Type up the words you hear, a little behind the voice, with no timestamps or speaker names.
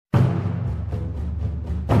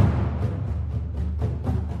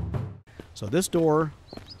So this door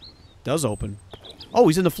does open. Oh,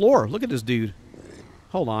 he's in the floor. Look at this dude.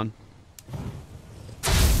 Hold on.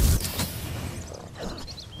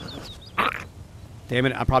 Damn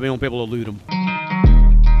it, I probably won't be able to loot him.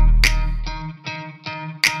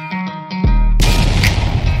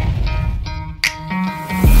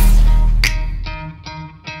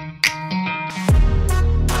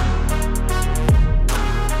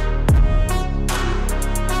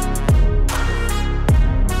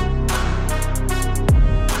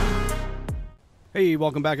 Hey,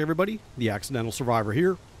 welcome back everybody. The Accidental Survivor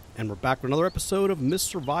here, and we're back with another episode of Miss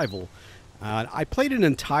Survival. I played an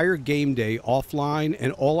entire game day offline,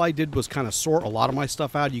 and all I did was kind of sort a lot of my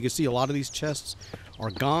stuff out. You can see a lot of these chests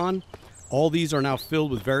are gone. All these are now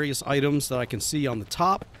filled with various items that I can see on the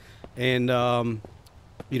top, and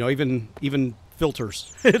you know, even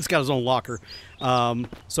filters. It's got its own locker.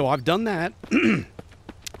 So I've done that.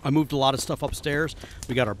 I moved a lot of stuff upstairs.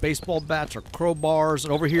 We got our baseball bats, our crowbars,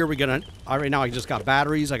 and over here we got right now I just got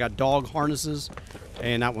batteries. I got dog harnesses,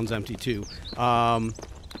 and that one's empty too.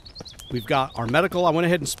 We've got our medical. I went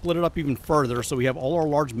ahead and split it up even further, so we have all our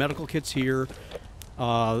large medical kits here.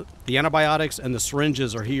 The antibiotics and the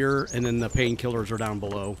syringes are here, and then the painkillers are down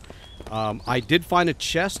below. I did find a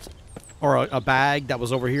chest or a bag that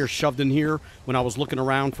was over here, shoved in here when I was looking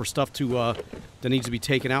around for stuff to that needs to be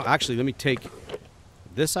taken out. Actually, let me take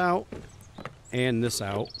this out and this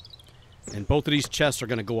out, and both of these chests are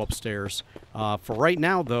going to go upstairs. For right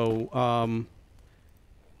now, though,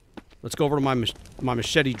 let's go over to my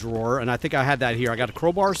machete drawer, and I think I had that here. I got the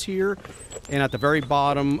crowbars here, and at the very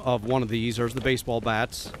bottom of one of these, there's the baseball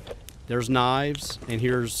bats. There's knives, and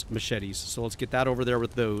here's machetes. So let's get that over there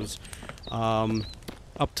with those.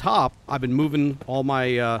 Up top, I've been moving all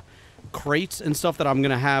my crates and stuff that I'm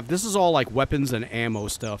gonna have. This is all like weapons and ammo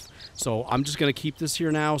stuff, so I'm just gonna keep this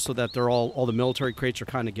here now so that they're all the military crates are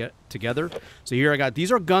kind of get together. So here I got,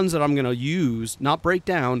 these are guns that I'm gonna use, not break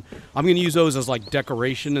down. I'm gonna use those as like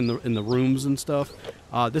decoration in the rooms and stuff.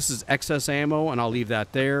 This is excess ammo, and I'll leave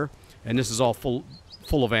that there, and this is all full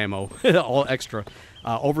of ammo. All extra.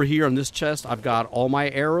 Over here in this chest I've got all my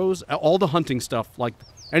arrows, all the hunting stuff, like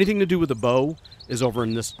anything to do with the bow is over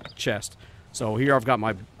in this chest. So here I've got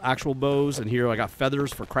my actual bows, and here I got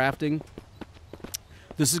feathers for crafting.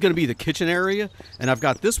 This is going to be the kitchen area, and I've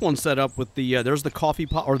got this one set up with the, there's the coffee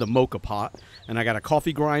pot, or the mocha pot, and I got a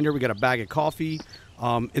coffee grinder, we got a bag of coffee.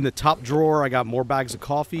 In the top drawer I got more bags of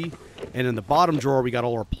coffee, and in the bottom drawer we got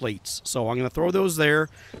all our plates. So I'm going to throw those there.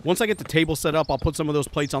 Once I get the table set up, I'll put some of those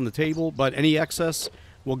plates on the table, but any excess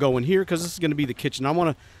will go in here, because this is going to be the kitchen. I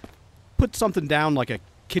want to put something down like a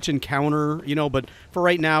kitchen counter, you know, but for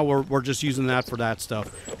right now we're just using that for that stuff.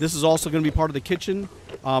 This is also going to be part of the kitchen.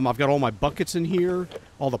 I've got all my buckets in here,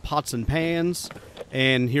 all the pots and pans,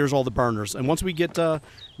 and here's all the burners. And once we get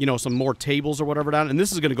you know, some more tables or whatever down, and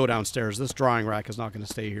this is going to go downstairs. This drying rack is not going to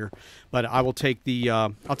stay here, but I will take the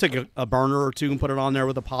I'll take a burner or two and put it on there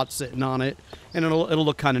with a pot sitting on it, and it'll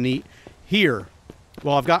look kind of neat. Here,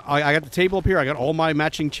 well, I got the table up here. I got all my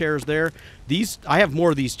matching chairs there. I have more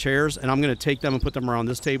of these chairs, and I'm going to take them and put them around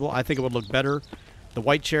this table. I think it would look better, the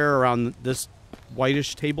white chair around this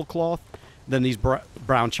whitish tablecloth, than these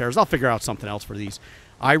brown chairs. I'll figure out something else for these.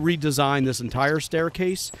 I redesigned this entire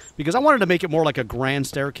staircase because I wanted to make it more like a grand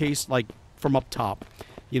staircase, like from up top,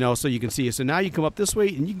 you know, so you can see it. So now you come up this way,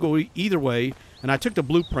 and you can go either way. And I took the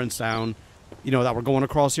blueprints down, you know, that were going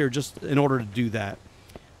across here just in order to do that.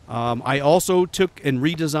 I also took and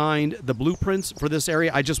redesigned the blueprints for this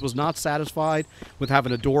area. I just was not satisfied with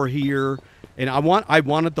having a door here, and I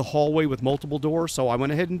wanted the hallway with multiple doors, so I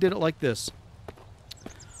went ahead and did it like this.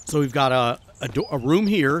 So we've got a room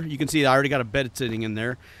here. You can see I already got a bed sitting in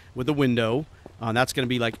there with a window. That's going to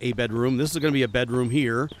be like a bedroom. This is going to be a bedroom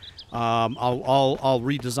here. I'll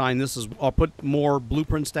redesign this. I'll put more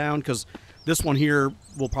blueprints down, because this one here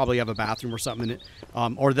will probably have a bathroom or something in it,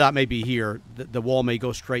 or that may be here. The wall may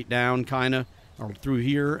go straight down, kind of, or through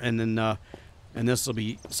here, and then and this will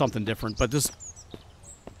be something different. But this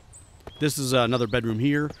is another bedroom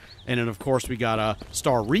here, and then of course we got a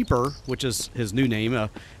Star Reaper, which is his new name.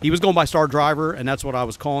 He was going by Star Driver, and that's what I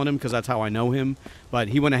was calling him because that's how I know him. But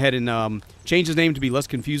he went ahead and changed his name to be less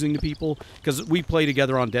confusing to people, because we play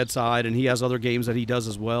together on Dead Side, and he has other games that he does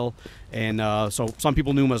as well. And so some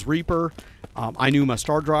people knew him as Reaper. I knew him as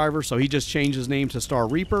Star Driver, so he just changed his name to Star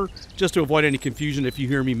Reaper, just to avoid any confusion if you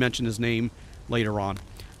hear me mention his name later on.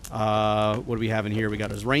 What do we have in here? We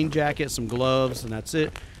got his rain jacket, some gloves, and that's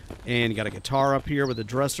it. And got a guitar up here with a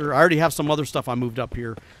dresser. I already have some other stuff I moved up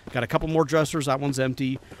here. Got a couple more dressers. That one's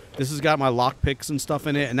empty. This has got my lock picks and stuff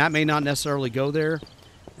in it, and that may not necessarily go there.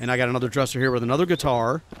 And I got another dresser here with another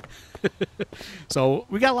guitar. So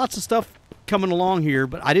we got lots of stuff coming along here,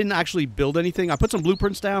 but I didn't actually build anything. I put some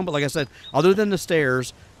blueprints down, but like I said, other than the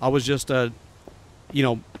stairs, I was just, you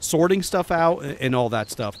know, sorting stuff out and all that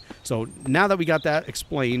stuff. So now that we got that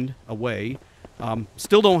explained away,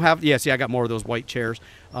 still don't have, yeah, see, I got more of those white chairs.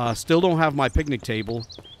 Still don't have my picnic table.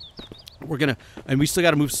 We're going to, and we still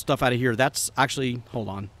got to move stuff out of here. That's actually, hold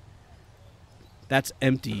on. That's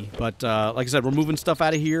empty. But like I said, we're moving stuff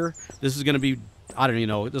out of here. This is going to be, I don't even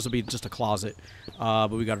know, this will be just a closet.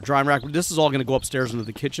 But we got a drying rack. This is all going to go upstairs into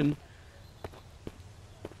the kitchen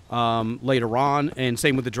later on. And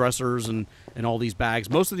same with the dressers and all these bags.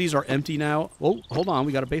 Most of these are empty now. Oh, hold on.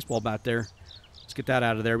 We got a baseball bat there. Let's get that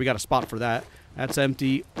out of there. We got a spot for that. That's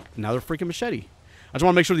empty. Another freaking machete. I just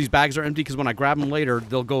want to make sure these bags are empty because when I grab them later,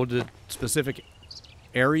 they'll go to specific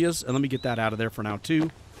areas. And let me get that out of there for now,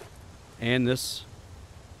 too. And this.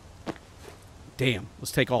 Damn.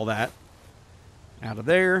 Let's take all that out of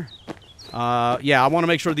there. Yeah, I want to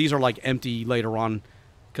make sure these are, like, empty later on.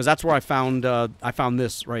 Because that's where I found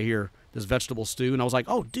this right here. This vegetable stew. And I was like,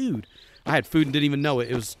 oh, dude. I had food and didn't even know it.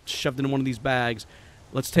 It was shoved in one of these bags.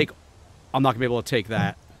 Let's take... I'm not going to be able to take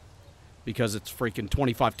that. Because it's freaking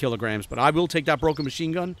 25 kilograms. But I will take that broken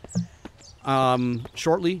machine gun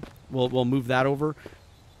shortly. We'll move that over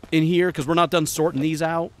in here because we're not done sorting these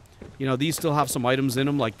out. You know, these still have some items in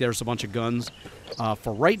them, like there's a bunch of guns.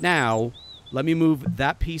 For right now, let me move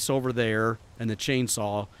that piece over there and the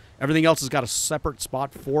chainsaw. Everything else has got a separate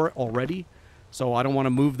spot for it already. So I don't want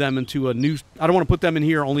to move them into a new... I don't want to put them in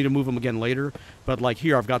here only to move them again later. But like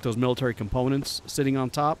here, I've got those military components sitting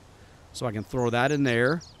on top. So I can throw that in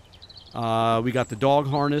there. We got the dog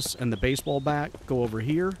harness and the baseball bat. Go over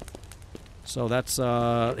here. So that's,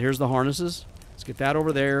 here's the harnesses. Let's get that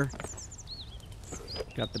over there.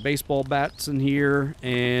 Got the baseball bats in here.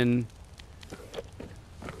 And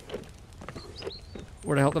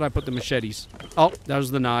where the hell did I put the machetes? Oh, those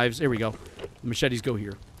are the knives. There we go. The machetes go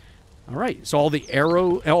here. All right. So all the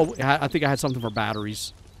arrow. Oh, I think I had something for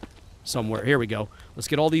batteries somewhere. Here we go. Let's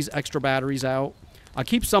get all these extra batteries out. I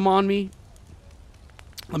keep some on me.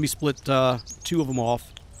 Let me split 2 of them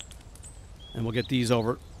off, and we'll get these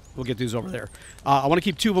over. We'll get these over there. I want to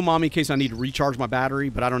keep 2 of them on me in case I need to recharge my battery,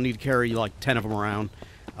 but I don't need to carry like 10 of them around.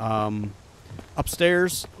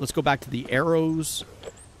 Upstairs, let's go back to the arrows,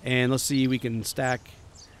 and let's see if we can stack.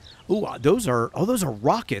 Ooh, those are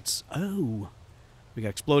rockets. Oh, we got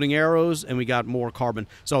exploding arrows, and we got more carbon.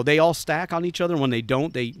 So they all stack on each other. When they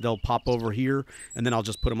don't, they'll pop over here, and then I'll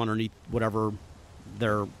just put them underneath whatever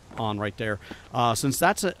they're on right there. Since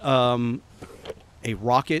that's a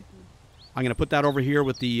rocket, I'm gonna put that over here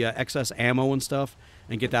with the excess ammo and stuff,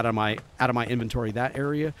 and get that out of my inventory, that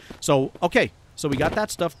area. So okay, so we got that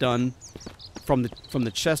stuff done from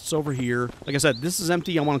the chests over here. Like I said, this is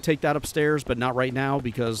empty. I want to take that upstairs, but not right now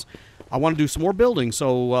because I want to do some more building.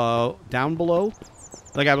 So down below,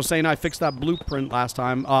 like I was saying, I fixed that blueprint last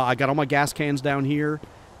time. I got all my gas cans down here.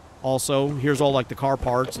 Also, here's all like the car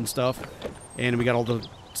parts and stuff. And we got all the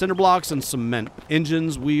cinder blocks and cement.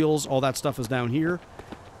 Engines, wheels, all that stuff is down here.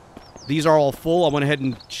 These are all full. I went ahead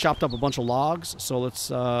and chopped up a bunch of logs. So let's,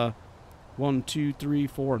 1, 2, 3,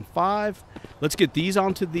 4, and 5. Let's get these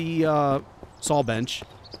onto the saw bench.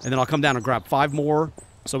 And then I'll come down and grab 5 more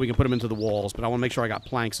so we can put them into the walls. But I want to make sure I got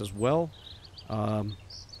planks as well. So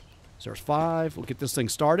there's 5. We'll get this thing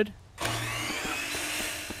started.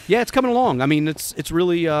 Yeah, it's coming along. I mean, it's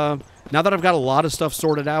really... now that I've got a lot of stuff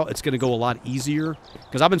sorted out, it's going to go a lot easier.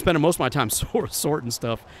 Because I've been spending most of my time sorting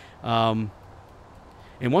stuff.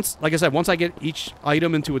 And once, like I said, once I get each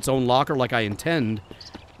item into its own locker like I intend,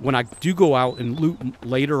 when I do go out and loot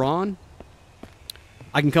later on,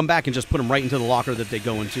 I can come back and just put them right into the locker that they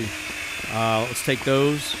go into. Let's take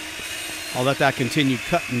those. I'll let that continue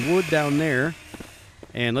cutting wood down there.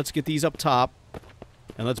 And let's get these up top.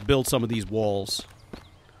 And let's build some of these walls.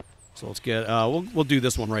 So let's get, we'll do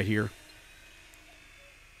this one right here.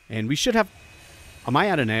 And we should have, am I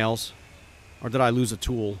out of nails? Or did I lose a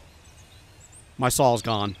tool? My saw's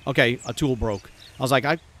gone. Okay, a tool broke. I was like,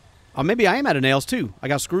 maybe I am out of nails too. I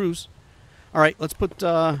got screws. All right, let's put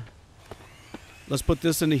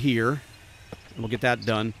this into here, and we'll get that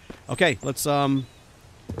done. Okay, let's go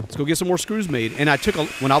get some more screws made. And I took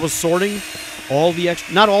when I was sorting all the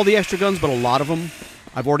not all the extra guns, but a lot of them,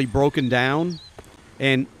 I've already broken down.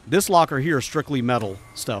 And this locker here is strictly metal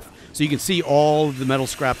stuff, so you can see all the metal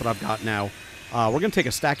scrap that I've got now. We're gonna take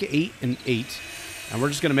a stack of 8 and 8. And we're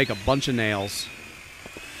just going to make a bunch of nails.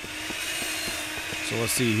 So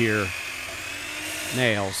let's see here.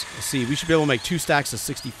 Nails. Let's see. We should be able to make 2 stacks of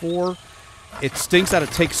 64. It stinks that it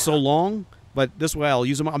takes so long, but this way I'll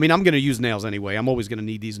use them. I mean, I'm going to use nails anyway. I'm always going to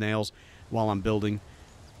need these nails while I'm building.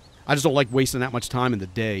 I just don't like wasting that much time in the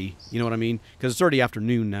day. You know what I mean? Because it's already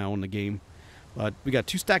afternoon now in the game. But we got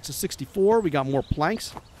 2 stacks of 64. We got more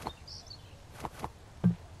planks.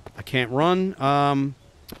 I can't run.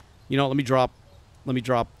 You know, let me drop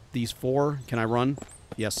these 4. Can I run?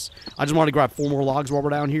 Yes. I just wanted to grab 4 more logs while we're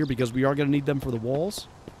down here because we are going to need them for the walls.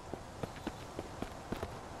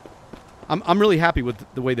 I'm really happy with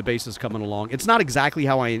the way the base is coming along. It's not exactly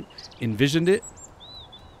how I envisioned it.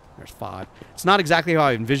 There's 5. It's not exactly how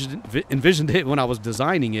I envisioned it when I was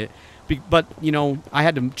designing it. But, you know, I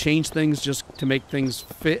had to change things just to make things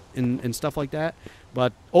fit and stuff like that.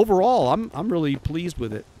 But overall, I'm really pleased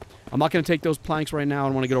with it. I'm not going to take those planks right now. I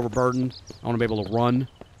don't want to get overburdened. I want to be able to run.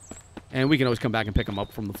 And we can always come back and pick them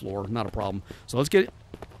up from the floor. Not a problem. So let's get...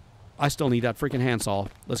 I still need that freaking handsaw.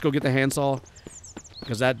 Let's go get the handsaw.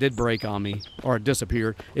 Because that did break on me. Or it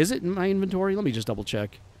disappeared. Is it in my inventory? Let me just double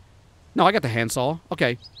check. No, I got the handsaw.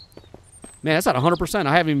 Okay. Man, that's not 100%.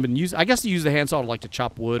 I haven't even been using... I guess to use the handsaw to, like, to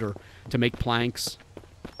chop wood or to make planks.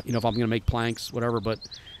 You know, if I'm going to make planks, whatever. But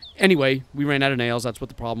anyway, we ran out of nails. That's what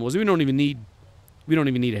the problem was. We don't even need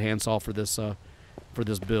a handsaw for this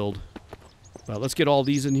build. But let's get all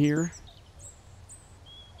these in here.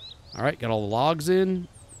 All right, got all the logs in.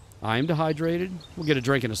 I am dehydrated. We'll get a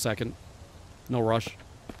drink in a second. No rush.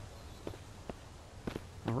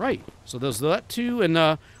 All right, so there's that too, and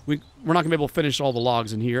we're not gonna be able to finish all the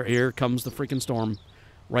logs in here. Here comes the freaking storm,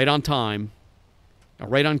 right on time,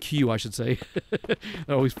 right on cue, I should say.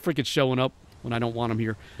 They're always freaking showing up when I don't want them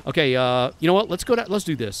here. Okay, you know what? Let's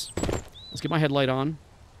do this. Let's get my headlight on.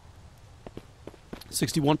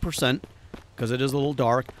 61%, because it is a little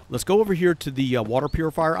dark. Let's go over here to the water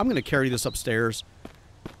purifier. I'm gonna carry this upstairs.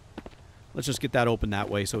 Let's just get that open that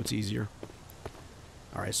way so it's easier.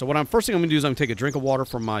 All right, so first thing I'm going to do is I'm going to take a drink of water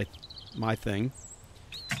from my thing.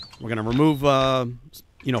 We're going to remove,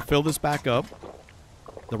 you know, fill this back up.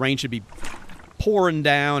 The rain should be pouring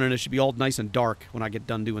down, and it should be all nice and dark when I get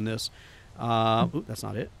done doing this. Ooh, that's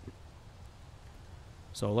not it.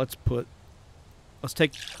 So let's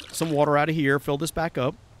take some water out of here, fill this back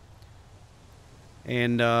up.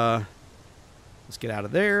 And let's get out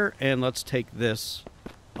of there, and let's take this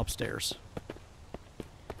upstairs.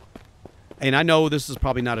 And I know this is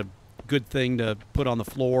probably not a good thing to put on the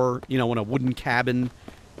floor, you know, in a wooden cabin,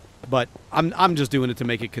 but I'm just doing it to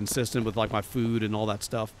make it consistent with, like, my food and all that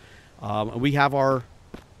stuff. We have our,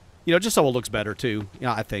 you know, just so it looks better too,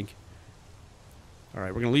 yeah, I think. All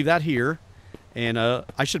right, we're gonna leave that here, and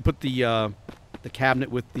I should put the cabinet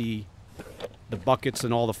with the buckets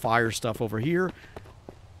and all the fire stuff over here.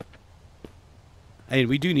 And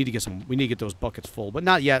we do need to get we need to get those buckets full, but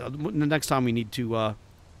not yet. The next time we need to.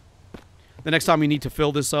 The next time we need to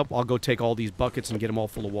fill this up, I'll go take all these buckets and get them all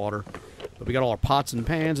full of water. But we got all our pots and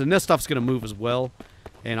pans, and this stuff's going to move as well.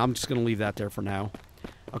 And I'm just going to leave that there for now.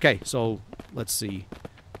 Okay, so let's see.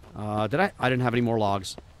 I didn't have any more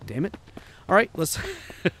logs. Damn it. All right, let's...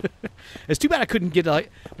 It's too bad I couldn't get...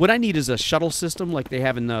 what I need is a shuttle system like they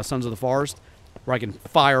have in Sons of the Forest, where I can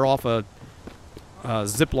fire off a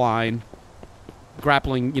zip line,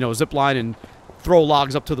 grappling, you know, zip line, and throw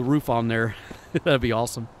logs up to the roof on there. That'd be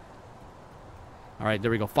awesome. All right,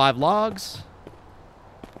 there we go. 5 logs.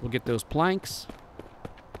 We'll get those planks.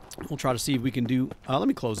 We'll try to see if we can do... let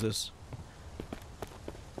me close this.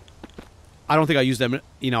 I don't think I used them.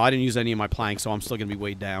 You know, I didn't use any of my planks, so I'm still going to be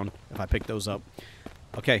weighed down if I pick those up.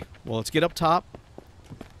 Okay, well, let's get up top.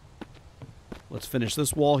 Let's finish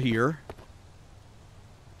this wall here.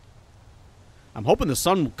 I'm hoping the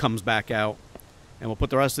sun comes back out, and we'll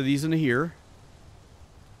put the rest of these into here.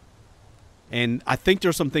 And I think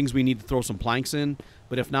there's some things we need to throw some planks in,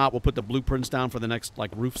 but if not, we'll put the blueprints down for the next,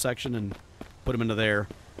 like, roof section and put them into there.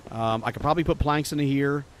 I could probably put planks into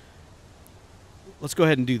here. Let's go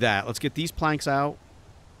ahead and do that. Let's get these planks out.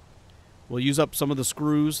 We'll use up some of the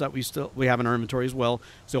screws that we have in our inventory as well.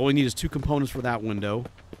 So all we need is 2 components for that window.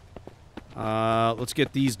 Let's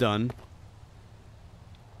get these done.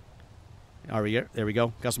 All right, there we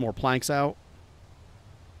go. Got some more planks out.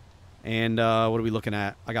 And what are we looking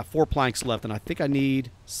at? I got 4 planks left, and I think I need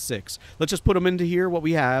 6. Let's just put them into here, what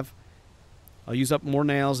we have. I'll use up more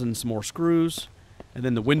nails and some more screws. And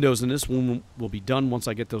then the windows in this one will be done once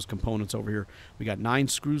I get those components over here. We got 9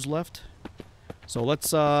 screws left. So let's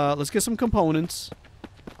get some components.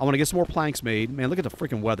 I want to get some more planks made. Man, look at the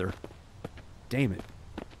freaking weather. Damn it.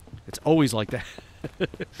 It's always like that.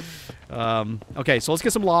 Okay, so let's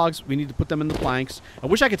get some logs. We need to put them in the planks. I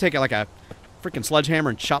wish I could take like a freaking sledgehammer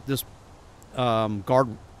and chop this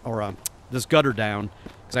this gutter down,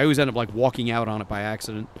 because I always end up like walking out on it by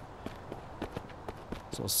accident.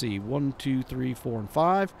 So let's see, 1, 2, 3, 4, and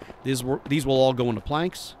 5. These will all go into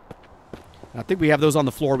planks. I think we have those on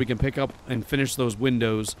the floor. We can pick up and finish those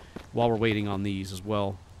windows while we're waiting on these as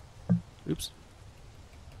well. Oops.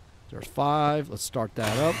 There's 5. Let's start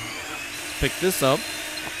that up. Pick this up.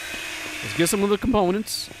 Let's get some of the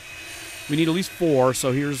components. We need at least 4,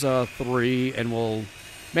 so here's 3, and we'll...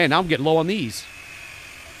 Man, now I'm getting low on these.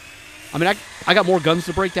 I mean, I got more guns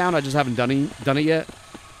to break down. I just haven't done it yet.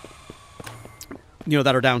 You know,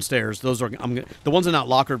 that are downstairs. Those are the ones in that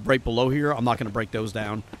locker right below here. I'm not going to break those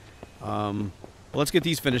down. Well, let's get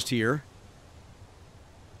these finished here.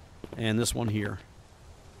 And this one here.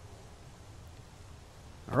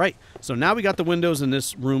 All right. So now we got the windows in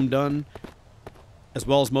this room done, as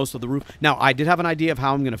well as most of the roof. Now, I did have an idea of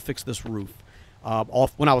how I'm going to fix this roof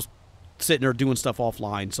when I was sitting there doing stuff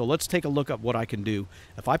offline. So let's take a look at what I can do.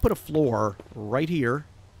 If I put a floor right here.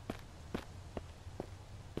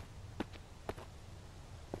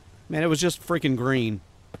 Man, it was just freaking green.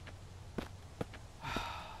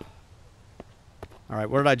 All right,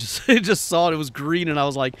 what did I just... I just saw it. It was green, and I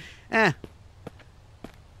was like, eh.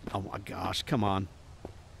 Oh, my gosh. Come on.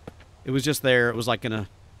 It was just there. It was like gonna...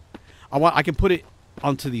 I can put it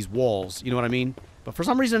onto these walls. You know what I mean? But for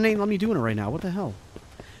some reason, it ain't letting me doing it right now. What the hell?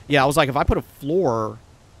 Yeah, I was like, if I put a floor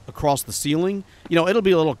across the ceiling, you know, it'll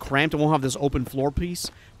be a little cramped. It won't have this open floor piece.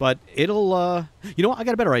 But it'll... You know what? I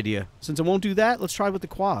got a better idea. Since it won't do that, let's try with the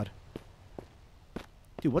quad.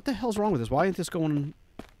 Dude, what the hell's wrong with this? Why ain't this going...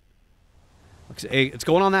 It's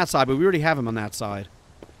going on that side, but we already have him on that side.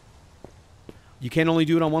 You can only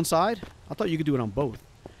do it on one side? I thought you could do it on both.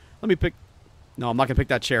 Let me pick... No, I'm not going to pick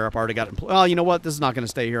that chair up. I already got it. Well, you know what? This is not going to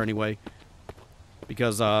stay here anyway.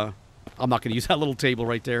 Because I'm not going to use that little table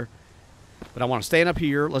right there. But I want to stand up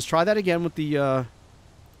here. Let's try that again with the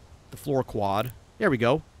floor quad. There we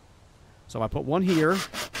go. So I put one here.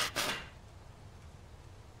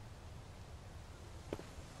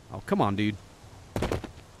 Oh, come on, dude.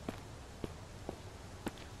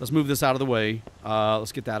 Let's move this out of the way.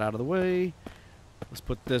 Let's get that out of the way. Let's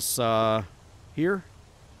put this here.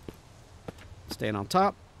 Staying on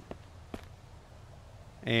top.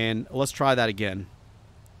 And let's try that again.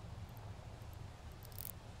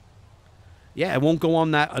 Yeah, it won't go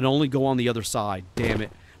on that. It'll only go on the other side. Damn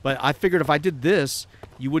it. But I figured if I did this,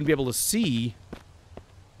 you wouldn't be able to see.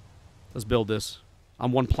 Let's build this.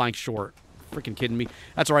 I'm one plank short. Freaking kidding me.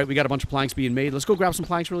 That's all right. We got a bunch of planks being made. Let's go grab some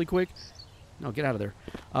planks really quick. No, get out of there.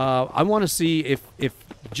 I want to see if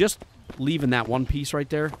just leaving that one piece right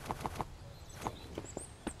there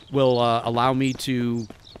will allow me to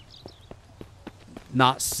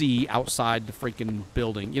not see outside the freaking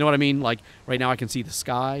building. You know what I mean? Like, right now I can see the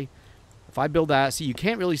sky. If I build that, see, you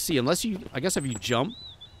can't really see unless you, I guess if you jump,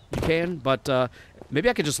 you can. But maybe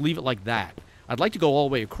I could just leave it like that. I'd like to go all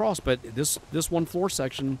the way across, but this one floor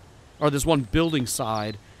section, or this one building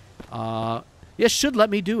side, yeah, should let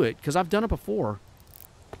me do it, because I've done it before.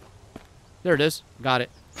 There it is. Got it.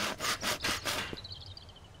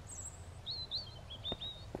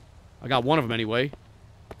 I got one of them anyway.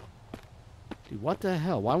 Dude, what the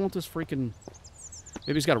hell? Why won't this freaking...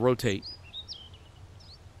 Maybe it's got to rotate.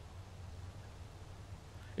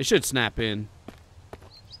 It should snap in.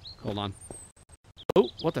 Hold on. Oh,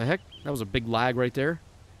 what the heck? That was a big lag right there.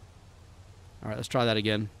 All right, let's try that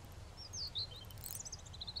again.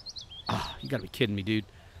 Ah, you gotta be kidding me, dude.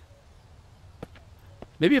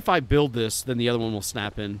 Maybe if I build this, then the other one will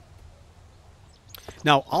snap in.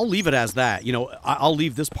 Now, I'll leave it as that. You know, I'll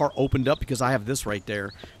leave this part opened up because I have this right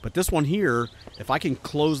there. But this one here, if I can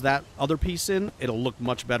close that other piece in, it'll look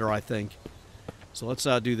much better, I think. So let's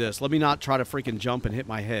do this. Let me not try to freaking jump and hit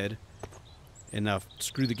my head and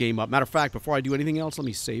screw the game up. Matter of fact, before I do anything else, let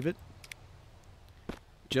me save it.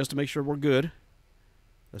 Just to make sure we're good.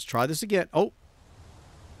 Let's try this again. Oh.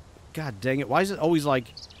 God dang it. Why is it always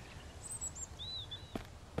like...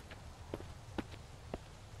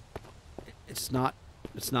 It's not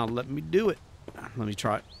letting me do it. Let me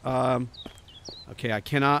try it. Okay, I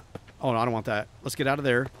cannot... Oh, no, I don't want that. Let's get out of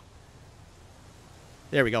there.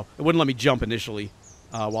 There we go. It wouldn't let me jump initially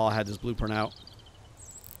while I had this blueprint out.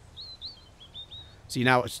 See,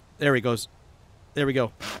 now it's... There he goes. There we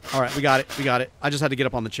go. All right, we got it. We got it. I just had to get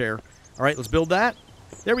up on the chair. All right, let's build that.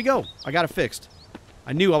 There we go. I got it fixed.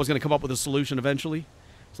 I knew I was going to come up with a solution eventually.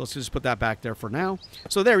 So let's just put that back there for now.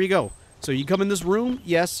 So there you go. So you come in this room.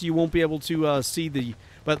 Yes, you won't be able to see the...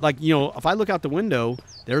 But, like, you know, if I look out the window,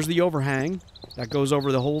 there's the overhang that goes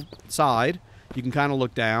over the whole side. You can kind of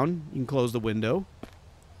look down. You can close the window.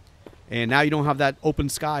 And now you don't have that open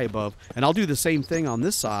sky above. And I'll do the same thing on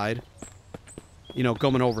this side. You know,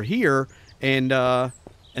 coming over here. And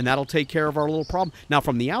and that'll take care of our little problem. Now,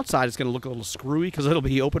 from the outside, it's going to look a little screwy because it'll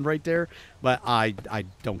be open right there, but I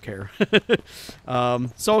don't care.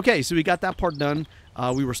 So, okay, so we got that part done.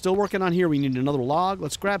 We were still working on here. We need another log.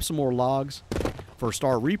 Let's grab some more logs for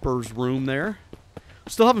Star Reaper's room there.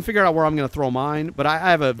 Still haven't figured out where I'm going to throw mine, but I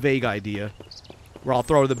have a vague idea where I'll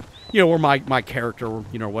throw the, where my character,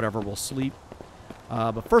 whatever, will sleep.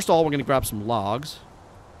 But first of all, we're going to grab some logs.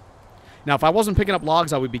 Now, if I wasn't picking up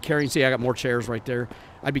logs, I would be carrying... See, I got more chairs right there.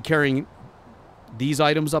 I'd be carrying these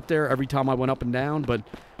items up there every time I went up and down, but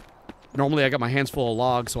normally I got my hands full of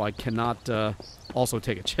logs, so I cannot also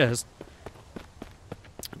take a chest.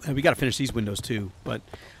 And we got to finish these windows, too. But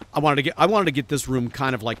I wanted to get this room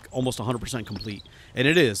kind of like almost 100% complete. And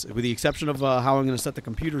it is. With the exception of how I'm going to set the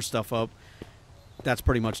computer stuff up, that's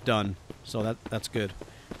pretty much done. So that's good.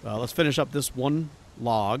 Let's finish up this one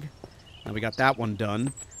log. Now we got that one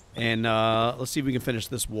done. And let's see if we can finish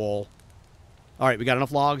this wall. All right, we got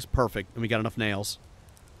enough logs. Perfect. And we got enough nails.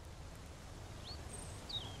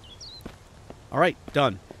 All right,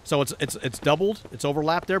 done. So it's doubled. It's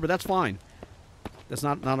overlapped there, but that's fine. That's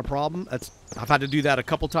not a problem. I've had to do that a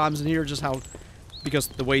couple times in here, just because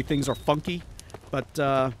the way things are funky. But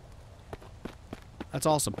that's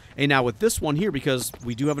awesome. And now with this one here, because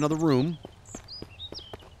we do have another room,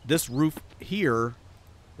 this roof here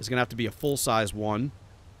is going to have to be a full-size one.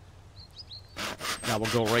 That will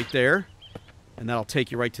go right there, and that'll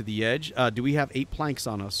take you right to the edge. Do we have 8 planks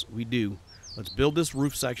on us? We do. Let's build this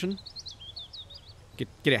roof section. Get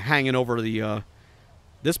it hanging over the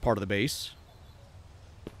this part of the base.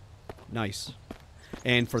 Nice.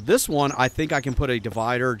 And for this one, I think I can put a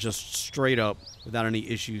divider just straight up without any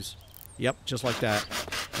issues. Yep, just like that.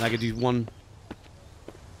 And I could do one.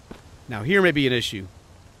 Now here may be an issue.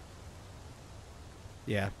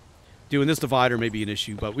 Yeah. Doing this divider may be an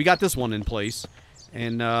issue, but we got this one in place.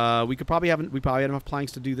 And we probably have enough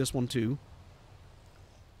planks to do this one too.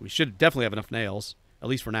 We should definitely have enough nails, at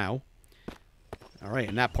least for now. Alright,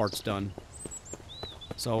 and that part's done.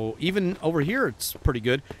 So even over here, it's pretty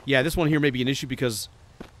good. Yeah, this one here may be an issue because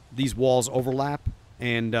these walls overlap,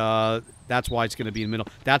 and that's why it's going to be in the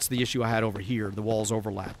middle. That's the issue I had over here. The walls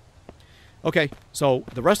overlap. Okay, so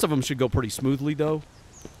the rest of them should go pretty smoothly, though.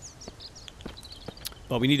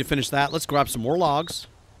 But we need to finish that. Let's grab some more logs.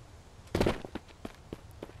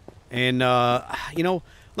 And,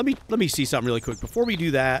 let me see something really quick. Before we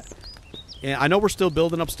do that, and I know we're still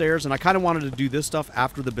building upstairs, and I kind of wanted to do this stuff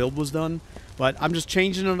after the build was done, but I'm just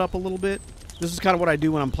changing it up a little bit. This is kind of what I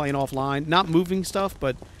do when I'm playing offline. Not moving stuff,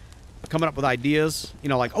 but coming up with ideas.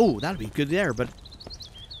 Like, oh, that'd be good there, but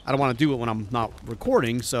I don't want to do it when I'm not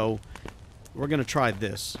recording, so we're going to try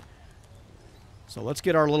this. So let's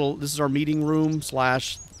get our little... This is our meeting room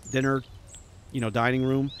 / dinner, dining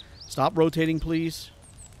room. Stop rotating, please.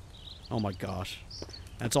 Oh, my gosh.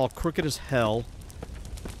 That's all crooked as hell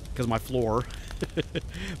because of my floor. But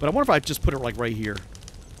I wonder if I just put it like right here.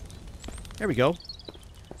 There we go.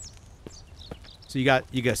 So you got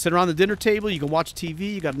sit around the dinner table. You can watch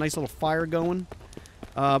TV. You got a nice little fire going.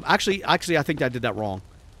 Actually, I think I did that wrong.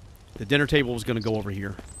 The dinner table was going to go over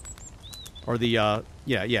here, or the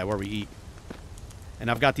yeah, where we eat. And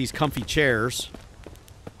I've got these comfy chairs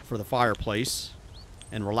for the fireplace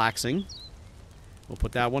and relaxing. We'll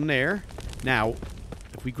put that one there. Now,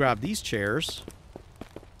 if we grab these chairs,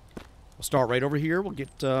 we'll start right over here. We'll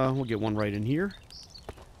get one right in here.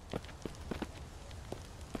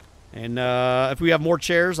 And if we have more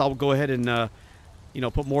chairs, I'll go ahead and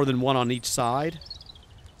put more than one on each side.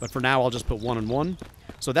 But for now, I'll just put one and one.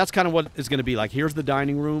 So that's kind of what it's going to be like. Here's the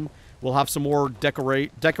dining room. We'll have some more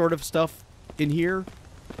decorative stuff in here.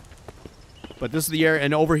 But this is the area,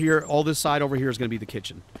 and over here, all this side over here is going to be the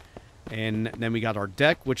kitchen. And then we got our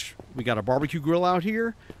deck, which we got a barbecue grill out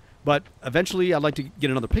here. But eventually, I'd like to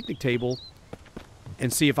get another picnic table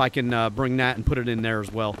and see if I can bring that and put it in there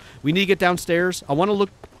as well. We need to get downstairs. I want to look...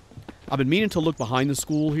 I've been meaning to look behind the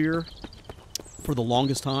school here for the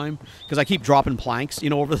longest time because I keep dropping planks,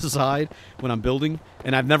 over the side when I'm building,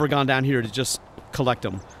 and I've never gone down here to just collect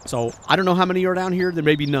them. So I don't know how many are down here. There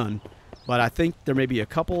may be none, but I think there may be a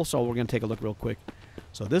couple, so we're going to take a look real quick.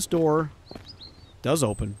 So this door does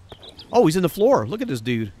open. Oh, he's in the floor. Look at this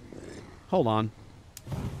dude. Hold on.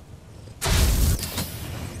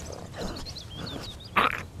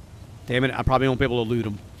 Damn it, I probably won't be able to loot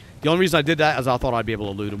him. The only reason I did that is I thought I'd be able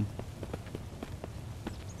to loot him.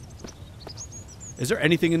 Is there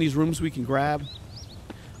anything in these rooms we can grab?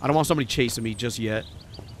 I don't want somebody chasing me just yet.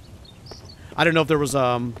 I didn't know if there was,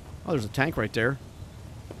 oh, there's a tank right there.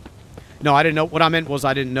 No, I didn't know. What I meant was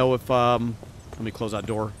I didn't know if, let me close that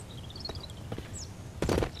door.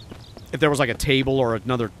 If there was like a table or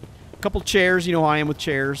another Couple chairs. You know how I am with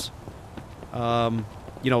chairs.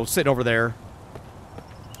 You know, sitting over there.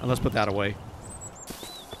 And let's put that away.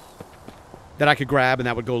 That I could grab, and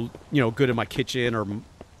that would go, you know, good in my kitchen or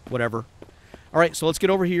whatever. All right, so let's get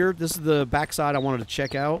over here. This is the backside I wanted to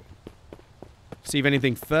check out. See if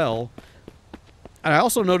anything fell. And I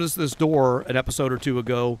also noticed this door an episode or two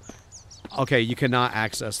ago. Okay, you cannot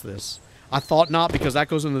access this. I thought not, because that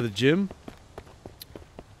goes into the gym.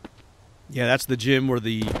 Yeah, that's the gym where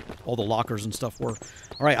all the lockers and stuff were.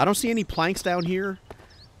 All right, I don't see any planks down here.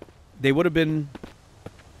 They would have been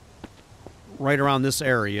right around this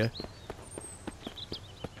area.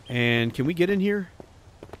 And can we get in here?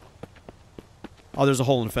 Oh, there's a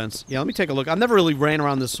hole in the fence. Yeah, let me take a look. I've never really ran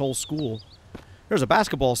around this whole school. There's a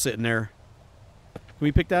basketball sitting there. Can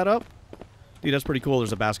we pick that up? Dude, that's pretty cool.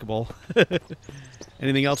 There's a basketball.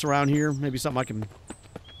 Anything else around here? Maybe something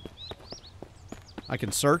I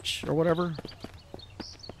can search or whatever?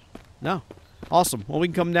 No. Awesome. Well, we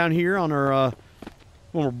can come down here on our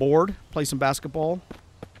when we're bored, play some basketball.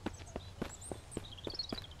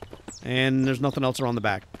 And there's nothing else around the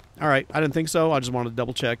back. All right, I didn't think so. I just wanted to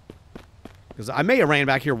double check. Because I may have ran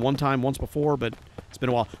back here once before, but it's been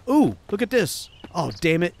a while. Ooh, look at this. Oh,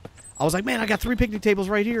 damn it. I was like, man, I got 3 picnic tables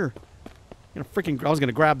right here. You know, I was going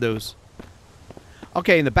to grab those.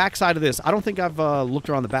 Okay, in the back side of this, I don't think I've looked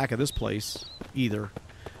around the back of this place either.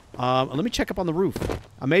 Let me check up on the roof.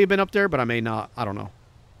 I may have been up there, but I may not. I don't know.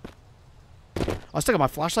 I still got my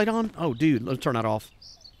flashlight on? Oh, dude, let's turn that off.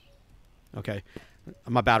 Okay.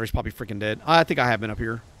 My battery's probably freaking dead. I think I have been up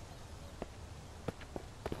here.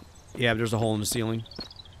 Yeah, but there's a hole in the ceiling.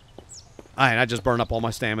 Alright, I just burned up all my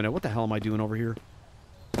stamina. What the hell am I doing over here?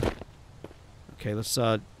 Okay, let's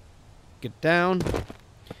get down.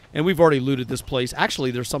 And we've already looted this place.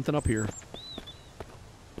 Actually, there's something up here.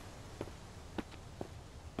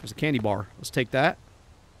 There's a candy bar. Let's take that.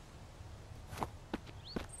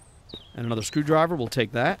 And another screwdriver. We'll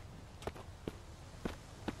take that.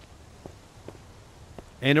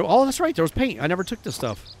 And, oh, that's right. There was paint. I never took this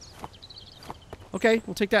stuff. Okay,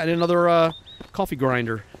 we'll take that. And another coffee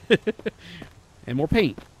grinder. And more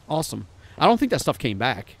paint. Awesome. I don't think that stuff came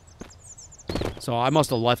back. So I must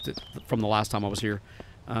have left it from the last time I was here.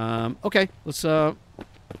 Okay, let's, let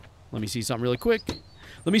me see something really quick.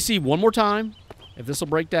 Let me see one more time if this will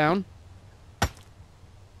break down.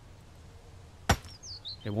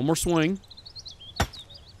 Okay, one more swing.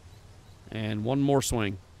 And one more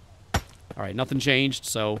swing. All right, nothing changed,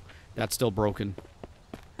 so that's still broken.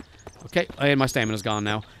 Okay, and my stamina's gone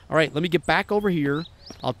now. All right, let me get back over here.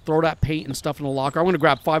 I'll throw that paint and stuff in the locker. I'm going to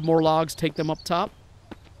grab 5 more logs, take them up top.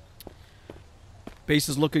 Base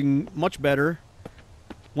is looking much better.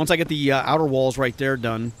 Once I get the outer walls right there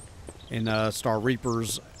done, and Star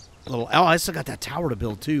Reaper's little... Oh, I still got that tower to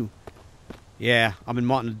build, too. Yeah, I've been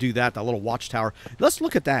wanting to do that little watchtower. Let's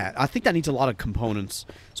look at that. I think that needs a lot of components.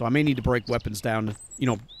 So I may need to break weapons down, you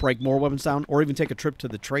know, break more weapons down, or even take a trip to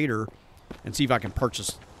the trader and see if I can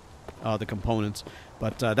purchase the components.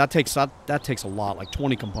 But that takes a lot, like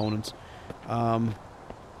 20 components. All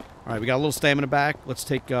right, we got a little stamina back. Let's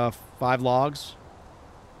take 5 logs.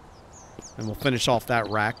 And we'll finish off that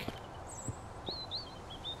rack.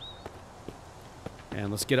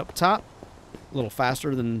 And let's get up top. A little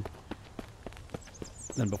faster than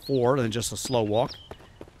before, than just a slow walk.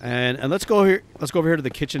 And let's go here. Let's go over here to the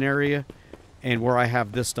kitchen area, and where I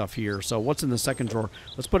have this stuff here. So what's in the second drawer?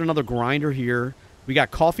 Let's put another grinder here. We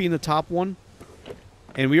got coffee in the top one,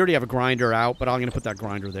 and we already have a grinder out, but I'm gonna put that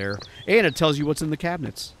grinder there. And it tells you what's in the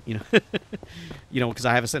cabinets. You know, because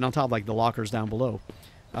I have it sitting on top like the lockers down below.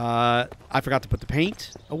 I forgot to put the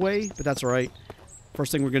paint away, but that's all right.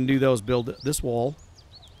 First thing we're gonna do though is build this wall.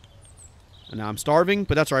 And now I'm starving,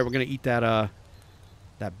 but that's all right. We're gonna eat that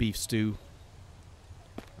that beef stew.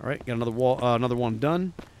 All right, got another wall, another one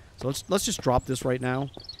done. So let's just drop this right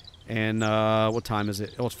now. And what time is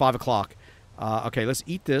it? Oh, it's 5 o'clock. Okay, let's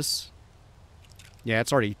eat this. Yeah,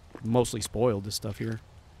 it's already mostly spoiled, this stuff here.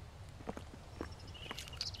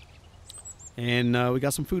 And we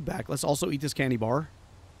got some food back. Let's also eat this candy bar.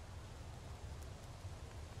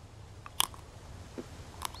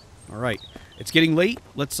 All right, it's getting late.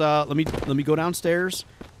 Let's let me go downstairs.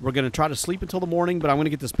 We're gonna try to sleep until the morning, but I'm gonna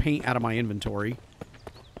get this paint out of my inventory.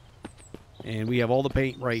 And we have all the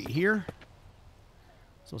paint right here.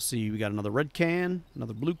 So let's see, we got another red can,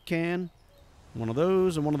 another blue can, one of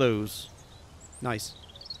those, and one of those. Nice.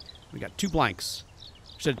 We got 2 blanks.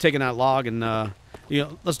 Should have taken that log and you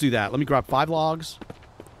know, let's do that. Let me grab 5 logs.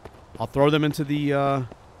 I'll throw them into the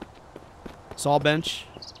saw bench.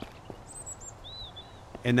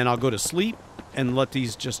 And then I'll go to sleep and let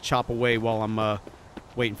these just chop away while I'm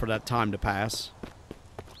waiting for that time to pass.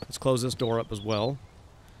 Let's close this door up as well.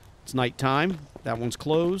 It's nighttime. That one's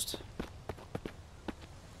closed.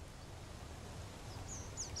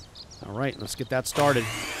 All right, let's get that started.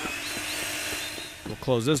 We'll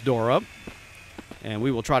close this door up. And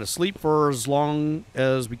we will try to sleep for as long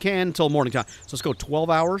as we can until morning time. So let's go 12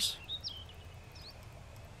 hours.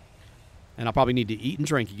 And I'll probably need to eat and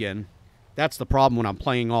drink again. That's the problem when I'm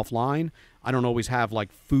playing offline. I don't always have,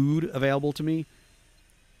 like, food available to me.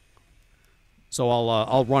 So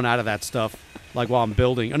I'll run out of that stuff, like, while I'm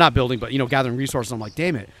building. Or not building, but, you know, gathering resources. I'm like,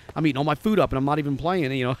 damn it. I'm eating all my food up, and I'm not even playing,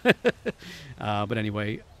 you know. But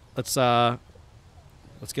anyway, let's get a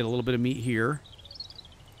little bit of meat here.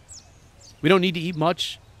 We don't need to eat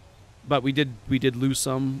much, but we did lose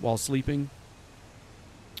some while sleeping.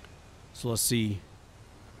 So let's see.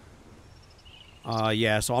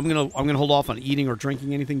 Yeah, so I'm gonna hold off on eating or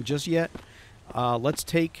drinking anything just yet. Let's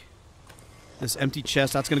take this empty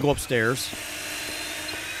chest. That's gonna go upstairs.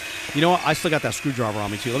 You know what? I still got that screwdriver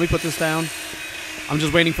on me too. Let me put this down. I'm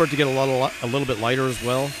just waiting for it to get a little bit lighter as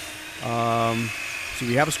well. So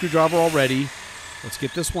we have a screwdriver already. Let's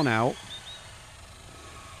get this one out.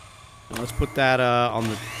 And let's put that on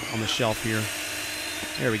the shelf here.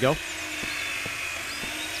 There we go.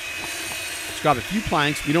 Let's grab a few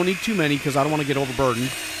planks. We don't need too many because I don't want to get overburdened,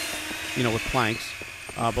 you know, with planks.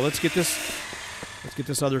 But let's get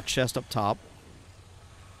this other chest up top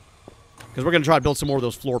because we're gonna try to build some more of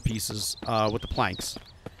those floor pieces with the planks.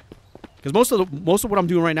 Because most of what I'm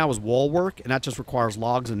doing right now is wall work, and that just requires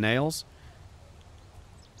logs and nails.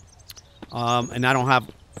 And I don't have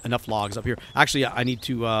enough logs up here. Actually, I need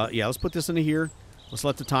to, yeah, let's put this into here. Let's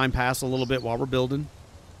let the time pass a little bit while we're building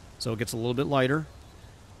so it gets a little bit lighter.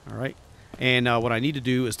 All right. And what I need to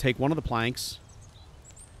do is take one of the planks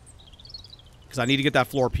because I need to get that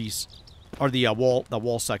floor piece or the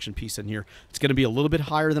wall section piece in here. It's going to be a little bit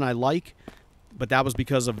higher than I like, but that was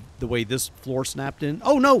because of the way this floor snapped in.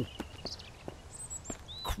 Oh, no!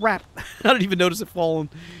 Crap. I didn't even notice it falling.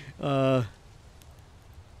 All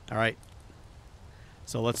right.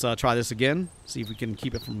 So let's try this again. See if we can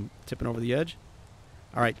keep it from tipping over the edge.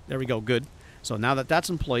 All right, there we go. Good. So now that that's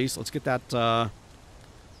in place, let's get that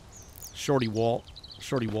shorty wall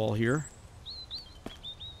here.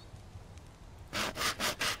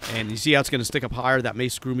 And you see how it's going to stick up higher? That may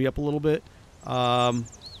screw me up a little bit.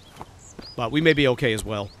 But we may be okay as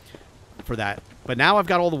well for that. But now I've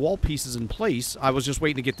got all the wall pieces in place. I was just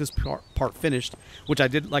waiting to get this part finished, which I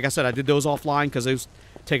did. Like I said, I did those offline because those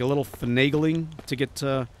take a little finagling to get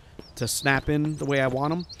to snap in the way I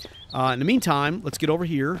want them. In the meantime, let's get over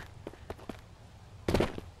here.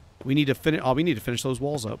 We need to finish. Oh, we need to finish those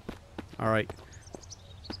walls up. All right.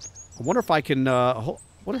 I wonder if I can.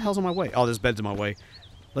 What the hell's in my way? Oh, this bed's in my way.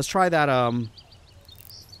 Let's try that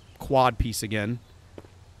quad piece again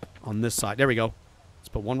on this side. There we go. Let's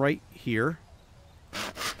put one right here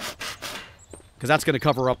because that's going to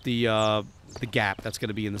cover up the gap that's going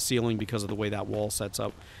to be in the ceiling because of the way that wall sets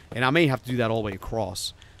up. And I may have to do that all the way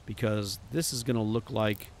across because this is going to look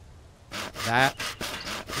like that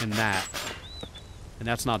and that. And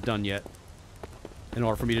that's not done yet in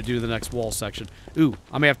order for me to do the next wall section. Ooh,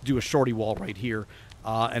 I may have to do a shorty wall right here.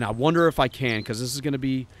 And I wonder if I can because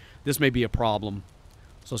this may be a problem.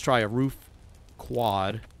 So let's try a roof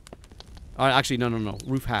quad. Actually, no.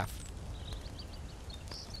 Roof half.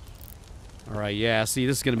 All right, yeah, see,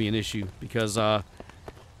 this is going to be an issue because I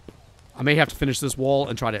may have to finish this wall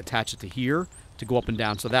and try to attach it to here to go up and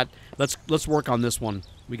down. So that let's work on this one.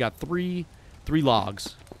 We got three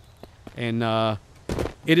logs. And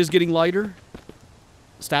it is getting lighter.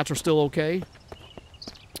 Stats are still okay.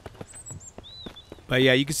 But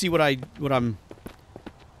yeah, you can see why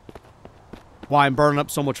I'm burning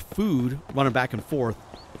up so much food running back and forth.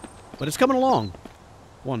 But it's coming along.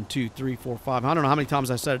 1, 2, 3, 4, 5. I don't know how many times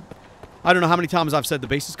I've said the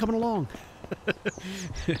base is coming along.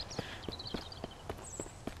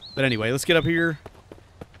 But anyway, let's get up here.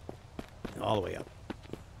 All the way up.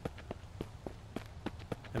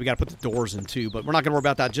 And we got to put the doors in too, but we're not going to worry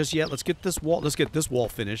about that just yet. Let's get this wall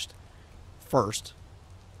finished first.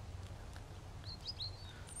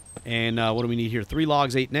 And what do we need here? 3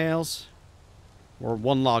 logs, 8 nails. We're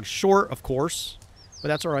 1 log short, of course, but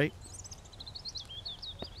that's all right.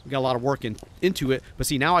 We got a lot of work into it, but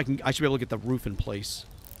see, now I should be able to get the roof in place.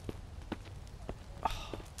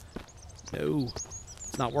 Oh, no,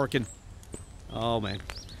 it's not working. Oh man.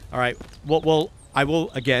 All right. Well, I will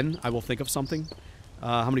think of something.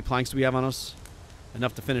 How many planks do we have on us?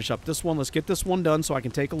 Enough to finish up this one. Let's get this one done so I can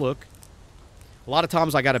take a look. A lot of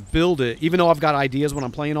times I got to build it, even though I've got ideas when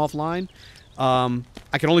I'm playing offline.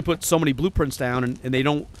 I can only put so many blueprints down, and they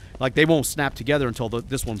don't, like, they won't snap together until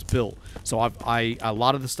this one's built. So a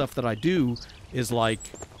lot of the stuff that I do is like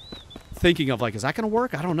thinking of, like, is that going to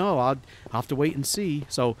work? I don't know. I'll have to wait and see.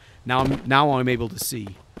 So now I'm able to see.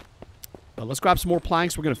 But let's grab some more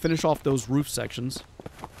planks. We're going to finish off those roof sections.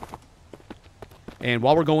 And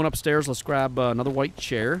while we're going upstairs, let's grab another white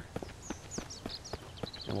chair.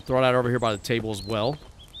 And we'll throw that over here by the table as well.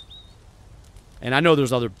 And I know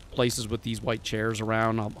there's other places with these white chairs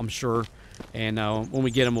around, I'm sure. And when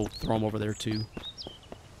we get them, we'll throw them over there too.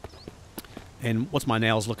 And what's my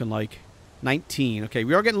nails looking like? 19. Okay,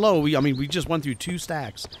 we are getting low. I mean, we just went through 2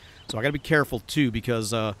 stacks. So I got to be careful too,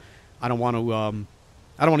 because I don't want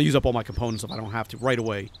to use up all my components if I don't have to right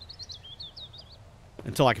away.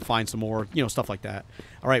 Until I can find some more, you know, stuff like that.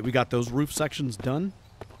 All right, we got those roof sections done.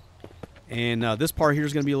 And this part here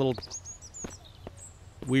is going to be a little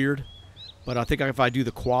weird. But I think if I do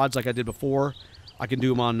the quads like I did before, I can do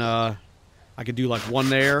them on, I can do like one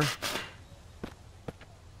there.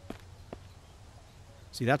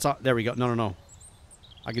 See, that's, there we go. No.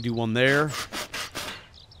 I could do one there.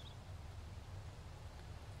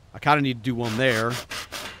 I kind of need to do one there.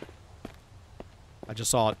 I just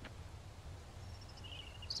saw it.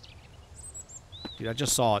 Dude, I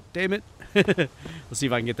just saw it. Damn it. Let's see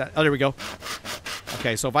if I can get that. Oh, there we go.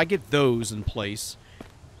 Okay, so if I get those in place,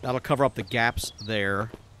 that'll cover up the gaps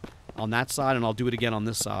there on that side, and I'll do it again on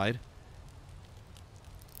this side.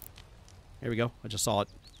 There we go. I just saw it.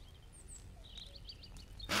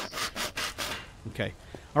 Okay.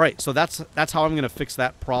 All right, so that's how I'm going to fix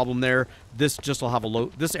that problem there. This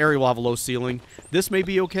area will have a low ceiling. This may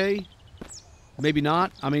be okay. Maybe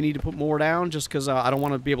not. I may need to put more down just because I don't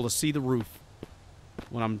want to be able to see the roof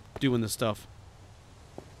when I'm doing this stuff.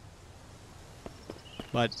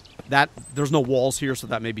 But there's no walls here, so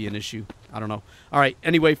that may be an issue. I don't know. All right,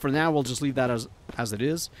 anyway, for now, we'll just leave that as it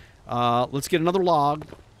is. Let's get another log,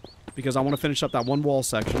 because I want to finish up that one wall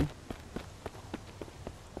section.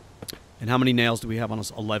 And how many nails do we have on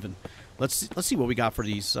us? 11. Let's see what we got for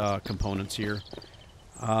these components here.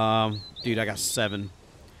 Dude, I got 7.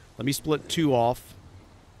 Let me split 2 off.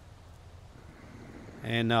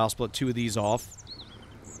 And I'll split 2 of these off.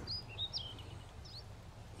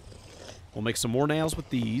 We'll make some more nails with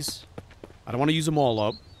these. I don't want to use them all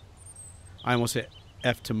up. I almost hit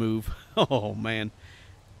F to move. Oh, man.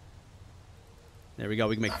 There we go.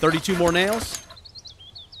 We can make 32 more nails.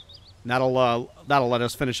 And that'll let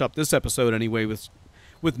us finish up this episode anyway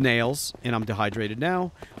with nails. And I'm dehydrated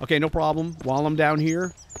now. Okay, no problem. While I'm down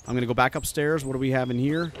here, I'm going to go back upstairs. What do we have in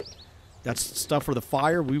here? That's stuff for the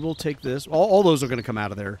fire. We will take this. All those are going to come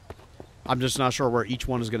out of there. I'm just not sure where each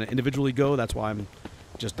one is going to individually go. That's why I'm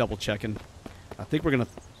just double checking. I think we're going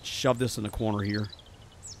to shove this in the corner here.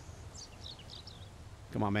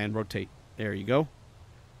 Come on, man. Rotate. There you go.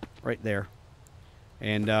 Right there.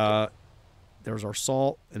 And there's our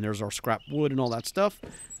salt, and there's our scrap wood and all that stuff.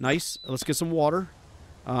 Nice. Let's get some water.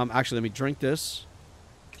 Actually, let me drink this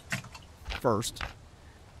first.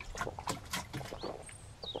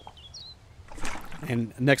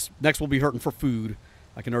 And next we'll be hurting for food.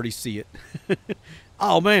 I can already see it.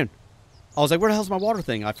 Oh, man. I was like, where the hell's my water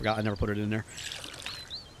thing? I forgot. I never put it in there.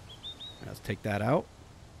 Let's take that out.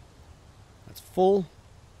 That's full.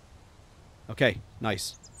 Okay,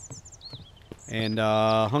 nice. And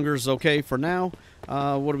hunger's okay for now.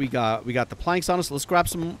 What do we got? We got the planks on us. Let's grab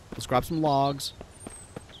some logs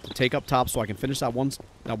to take up top so I can finish that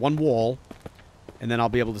one wall, and then I'll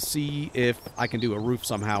be able to see if I can do a roof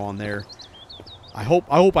somehow on there. I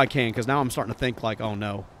hope I can, because now I'm starting to think like, oh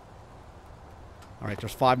no. All right,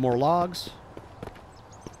 there's 5 more logs.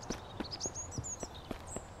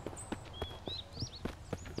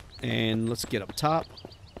 And let's get up top.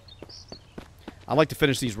 I like to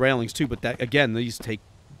finish these railings too, but that again, they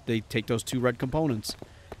take those 2 red components.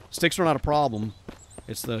 Sticks are not a problem.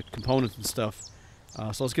 It's the components and stuff.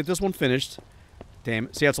 So let's get this one finished. Damn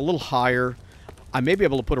it. See, it's a little higher. I may be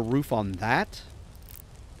able to put a roof on that,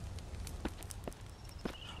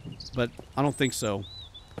 but I don't think so.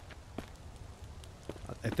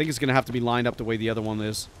 I think it's going to have to be lined up the way the other one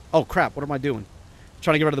is. Oh, crap. What am I doing? I'm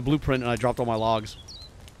trying to get rid of the blueprint, and I dropped all my logs.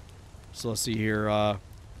 So let's see here.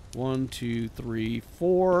 1, 2, 3,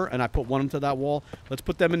 4. And I put 1 into that wall. Let's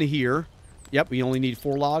put them into here. Yep, we only need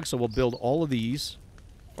 4 logs, so we'll build all of these.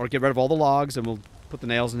 Or get rid of all the logs, and we'll put the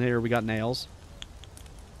nails in here. We got nails.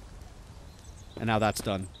 And now that's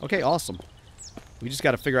done. Okay, awesome. We just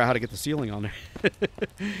got to figure out how to get the ceiling on there.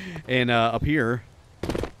 And up here.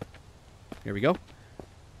 Here we go.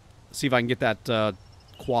 See if I can get that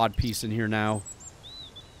quad piece in here now.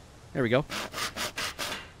 There we go.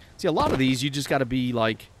 See, a lot of these, you just got to be,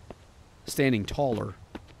 like, standing taller.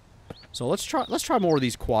 So let's try more of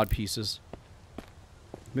these quad pieces.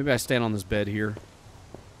 Maybe I stand on this bed here.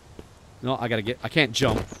 No, I can't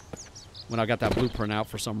jump when I got that blueprint out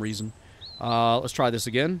for some reason. Let's try this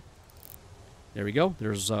again. There we go.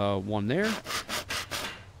 There's one there.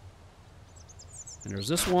 And there's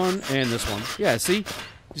this one and this one. Yeah, see?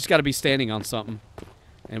 Just got to be standing on something.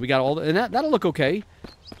 And we got all the... And that'll look okay.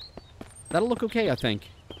 That'll look okay, I think.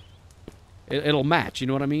 It'll match, you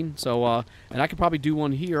know what I mean? So, and I could probably do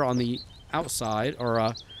one here on the outside. Or,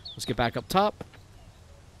 let's get back up top.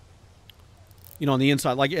 You know, on the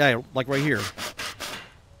inside. Like, yeah, like right here.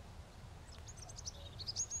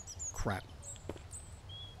 Crap.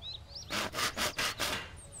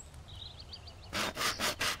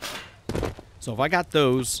 So if I got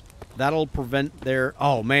those, that'll prevent their...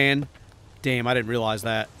 Oh, man. Damn, I didn't realize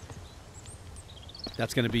that.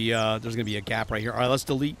 That's going to be... there's going to be a gap right here. All right, let's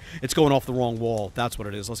delete. It's going off the wrong wall. That's what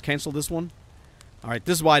it is. Let's cancel this one. All right,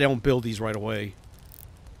 this is why I don't build these right away.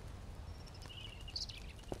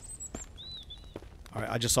 All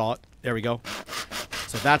right, I just saw it. There we go.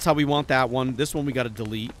 So that's how we want that one. This one we got to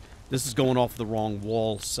delete. This is going off the wrong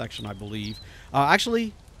wall section, I believe.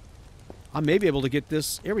 Actually, I may be able to get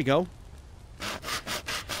this... Here we go.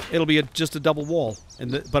 It'll be just a double wall,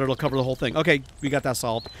 but it'll cover the whole thing. Okay, we got that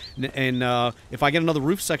solved. And if I get another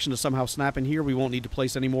roof section to somehow snap in here, we won't need to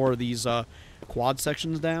place any more of these quad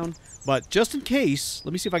sections down. But just in case,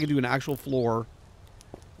 let me see if I can do an actual floor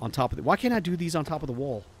on top of it. Why can't I do these on top of the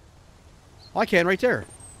wall? Oh, I can right there.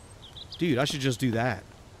 Dude, I should just do that.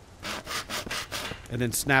 And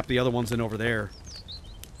then snap the other ones in over there.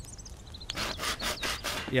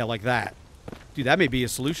 Yeah, like that. Dude, that may be a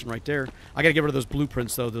solution right there. I gotta get rid of those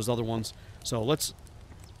blueprints, though, those other ones. So let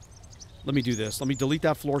me do this. Let me delete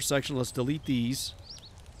that floor section. Let's delete these.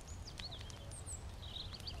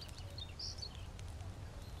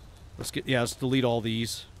 Let's delete all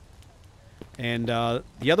these. And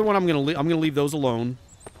the other one I'm gonna leave those alone.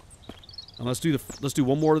 And let's do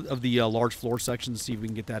one more of the large floor section to see if we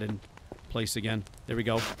can get that in place again. There we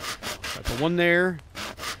go. Right, put one there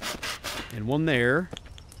and one there.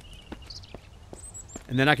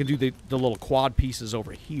 And then I can do the little quad pieces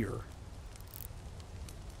over here.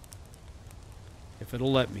 If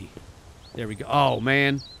it'll let me. There we go. Oh,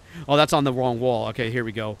 man. Oh, that's on the wrong wall. Okay, here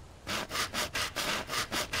we go.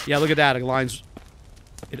 Yeah, look at that.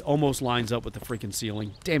 It almost lines up with the freaking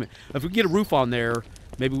ceiling. Damn it. If we get a roof on there,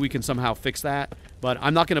 maybe we can somehow fix that. But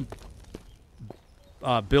I'm not going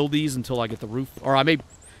to build these until I get the roof. Or I may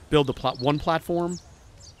build one platform.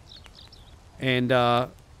 And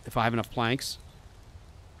if I have enough planks.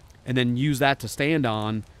 And then use that to stand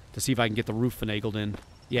on to see if I can get the roof finagled in.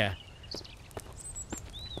 Yeah.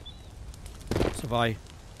 So if I...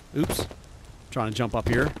 Oops. Trying to jump up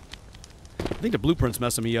here. I think the blueprint's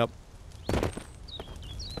messing me up.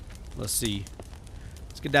 Let's see.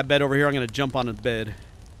 Let's get that bed over here. I'm going to jump on the bed.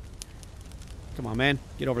 Come on, man.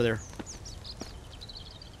 Get over there.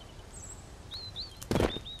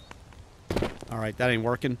 Alright, that ain't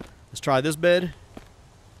working. Let's try this bed.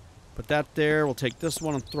 Put that there. We'll take this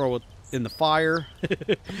one and throw it in the fire.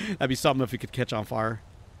 That'd be something if it could catch on fire.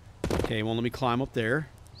 Okay, well, let me climb up there.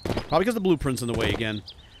 Probably because the blueprint's in the way again.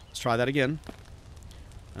 Let's try that again.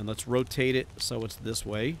 And let's rotate it so it's this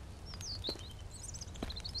way.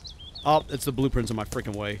 Oh, it's the blueprints in my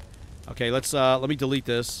freaking way. Okay, let me delete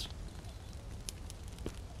this.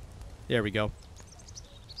 There we go.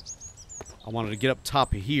 I wanted to get up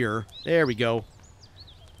top of here. There we go.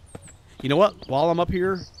 You know what? While I'm up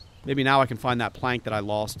here, maybe now I can find that plank that I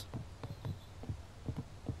lost.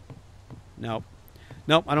 Nope.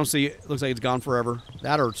 Nope, I don't see it. Looks like it's gone forever.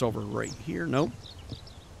 That or it's over right here. Nope.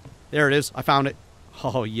 There it is. I found it.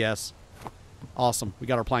 Oh, yes. Awesome. We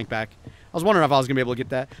got our plank back. I was wondering if I was going to be able to get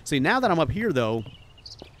that. See, now that I'm up here, though,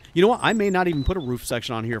 you know what? I may not even put a roof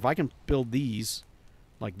section on here. If I can build these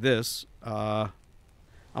like this, I'm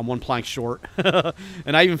one plank short.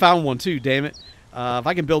 And I even found one, too, damn it. If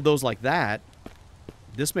I can build those like that,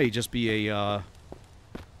 this may just be a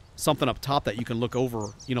something up top that you can look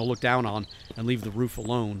over, you know, look down on and leave the roof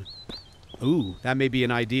alone. Ooh, that may be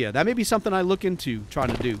an idea. That may be something I look into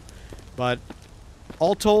trying to do. But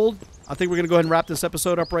all told, I think we're going to go ahead and wrap this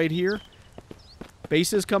episode up right here.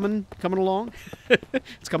 Base is coming along.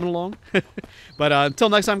 It's coming along. But until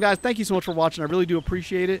next time, guys, thank you so much for watching. I really do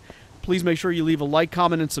appreciate it. Please make sure you leave a like,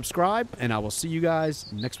 comment, and subscribe. And I will see you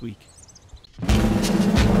guys next week.